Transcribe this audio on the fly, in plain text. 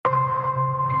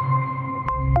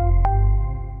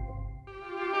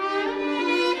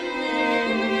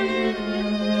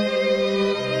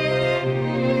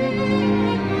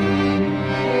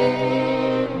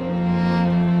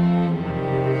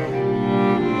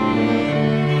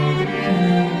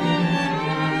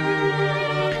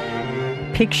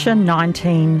Picture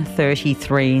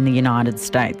 1933 in the United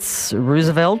States.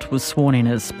 Roosevelt was sworn in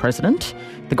as president.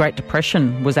 The Great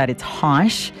Depression was at its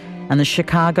height, and the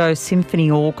Chicago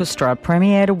Symphony Orchestra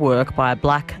premiered a work by a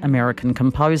black American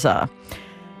composer.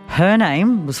 Her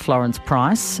name was Florence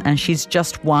Price, and she's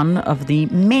just one of the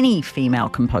many female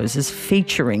composers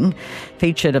featured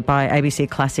by ABC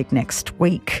Classic next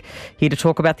week. Here to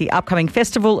talk about the upcoming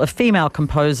Festival of Female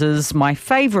Composers, my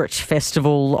favourite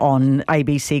festival on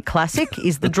ABC Classic,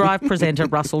 is the Drive presenter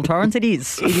Russell Torrens. It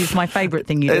is my favourite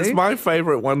thing you do. It's my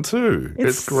favourite one too.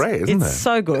 It's great, isn't it? It's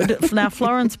so good. Now,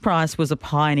 Florence Price was a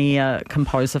pioneer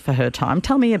composer for her time.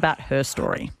 Tell me about her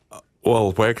story.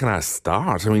 Well, where can I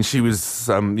start? I mean, she was,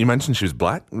 you mentioned she was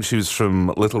black. She was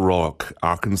from Little Rock,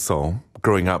 Arkansas,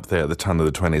 growing up there at the turn of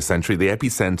the 20th century, the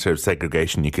epicenter of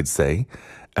segregation, you could say.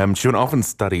 She went off and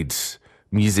studied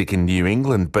music in New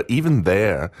England, but even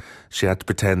there, she had to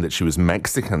pretend that she was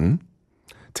Mexican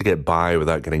to get by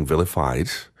without getting vilified.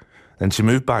 And she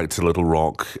moved back to Little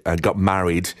Rock and got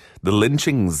married. The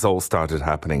lynchings all started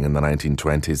happening in the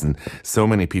 1920s, and so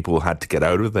many people had to get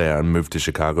out of there and move to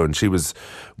Chicago. And she was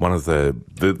one of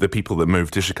the people that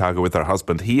moved to Chicago with her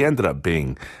husband. He ended up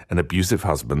being an abusive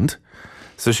husband.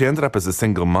 So she ended up as a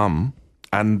single mum.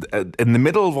 And in the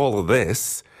middle of all of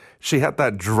this, she had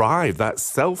that drive, that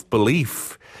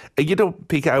self-belief. You know,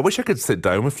 PK, I wish I could sit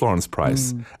down with Florence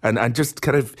Price and just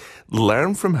kind of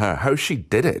learn from her how she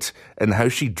did it and how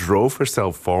she drove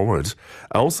herself forward.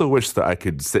 I also wish that I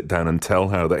could sit down and tell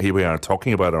her that here we are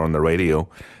talking about her on the radio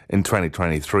in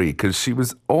 2023, because she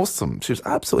was awesome. She was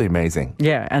absolutely amazing.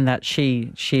 Yeah, and that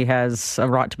she has a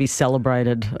right to be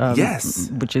celebrated, yes,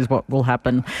 which is what will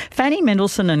happen. Fanny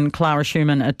Mendelssohn and Clara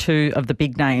Schumann are two of the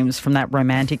big names from that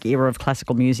romantic era of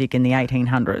classical music in the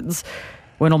 1800s,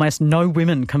 when almost no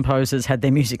women composers had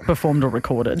their music performed or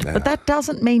recorded. Yeah. But that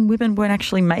doesn't mean women weren't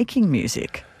actually making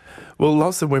music. Well,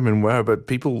 lots of women were, but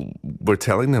people were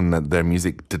telling them that their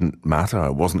music didn't matter.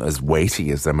 It wasn't as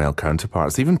weighty as their male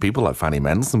counterparts. Even people like Fanny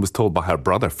Mendelssohn was told by her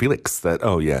brother Felix that,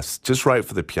 oh yes, just write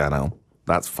for the piano.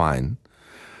 That's fine.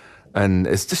 And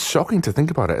it's just shocking to think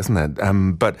about it, isn't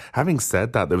it? But having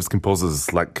said that, there was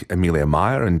composers like Emilia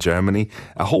Meyer in Germany,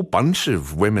 a whole bunch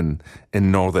of women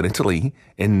in northern Italy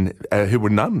who were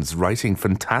nuns writing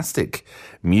fantastic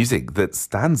music that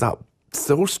stands up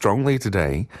so strongly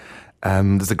today.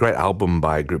 There's a great album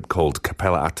by a group called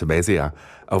Capella Artemisia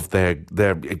of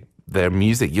their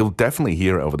music. You'll definitely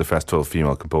hear it over the Festival of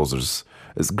Female Composers.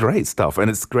 It's great stuff, and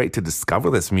it's great to discover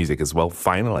this music as well,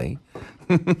 finally.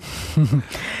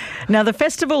 Now, the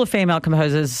Festival of Female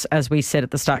Composers, as we said at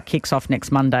the start, kicks off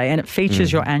next Monday, and it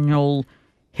features your annual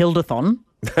Hildathon.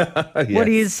 Yes. What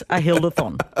is a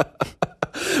Hildathon?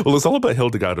 Well, it's all about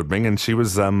Hildegard of Bingen. She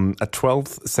was a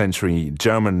 12th century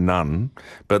German nun,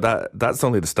 but that's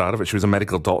only the start of it. She was a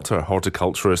medical doctor, a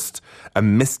horticulturist, a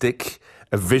mystic,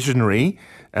 a visionary.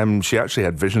 She actually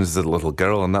had visions as a little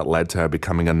girl, and that led to her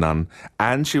becoming a nun.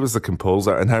 And she was a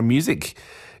composer, and her music,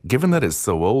 given that it's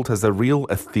so old, has a real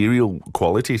ethereal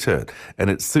quality to it, and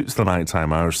it suits the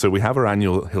nighttime hours. So we have our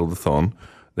annual Hildathon.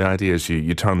 The idea is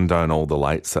you turn down all the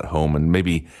lights at home and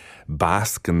maybe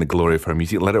bask in the glory of her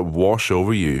music. Let it wash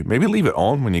over you. Maybe leave it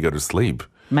on when you go to sleep.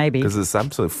 Maybe. Because it's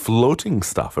absolutely floating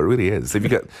stuff. It really is. If you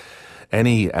get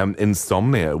any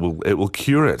insomnia, it will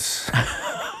cure it.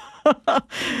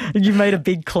 You made a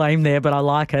big claim there, but I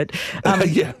like it.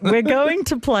 Yeah. We're going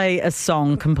to play a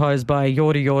song composed by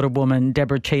Yorta Yorta woman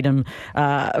Deborah Cheetham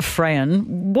Freyan.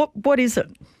 What is it?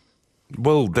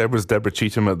 Well, there was Deborah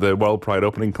Cheetham at the World Pride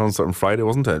opening concert on Friday,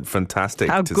 wasn't it? Fantastic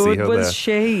to see her there. How good was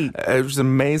she? It was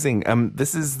amazing.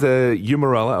 This is the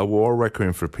Umarella, a war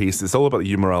requiem for peace. It's all about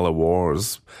the Umarella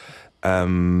Wars.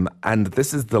 And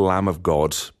this is the Lamb of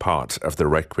God part of the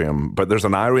requiem. But there's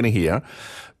an irony here,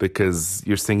 because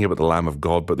you're singing about the Lamb of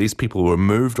God, but these people were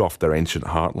moved off their ancient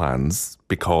heartlands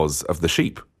because of the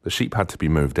sheep. The sheep had to be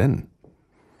moved in.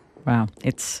 Wow,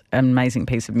 it's an amazing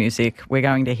piece of music. We're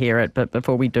going to hear it, but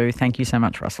before we do, thank you so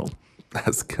much, Russell.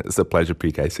 It's a pleasure,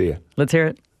 PK. See you. Let's hear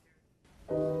it.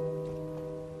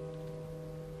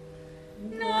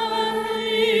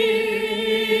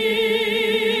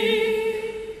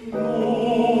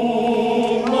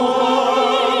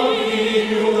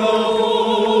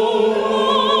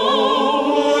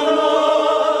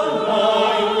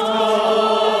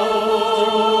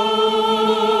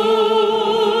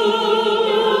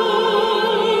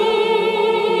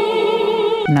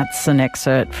 And that's an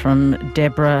excerpt from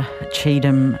Deborah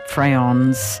Cheetham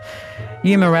Freyan's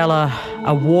Umarella,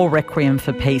 a war requiem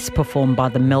for peace performed by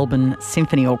the Melbourne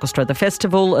Symphony Orchestra. The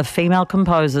Festival of Female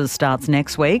Composers starts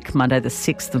next week, Monday the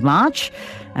 6th of March,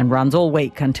 and runs all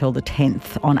week until the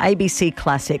 10th on ABC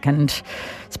Classic. And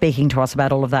speaking to us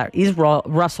about all of that is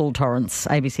Russell Torrance,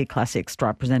 ABC Classic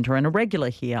Stripe presenter and a regular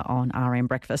here on RM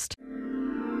Breakfast.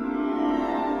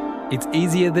 It's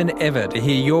easier than ever to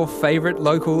hear your favourite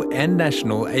local and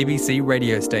national ABC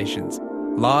radio stations,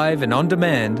 live and on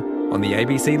demand on the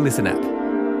ABC Listen app.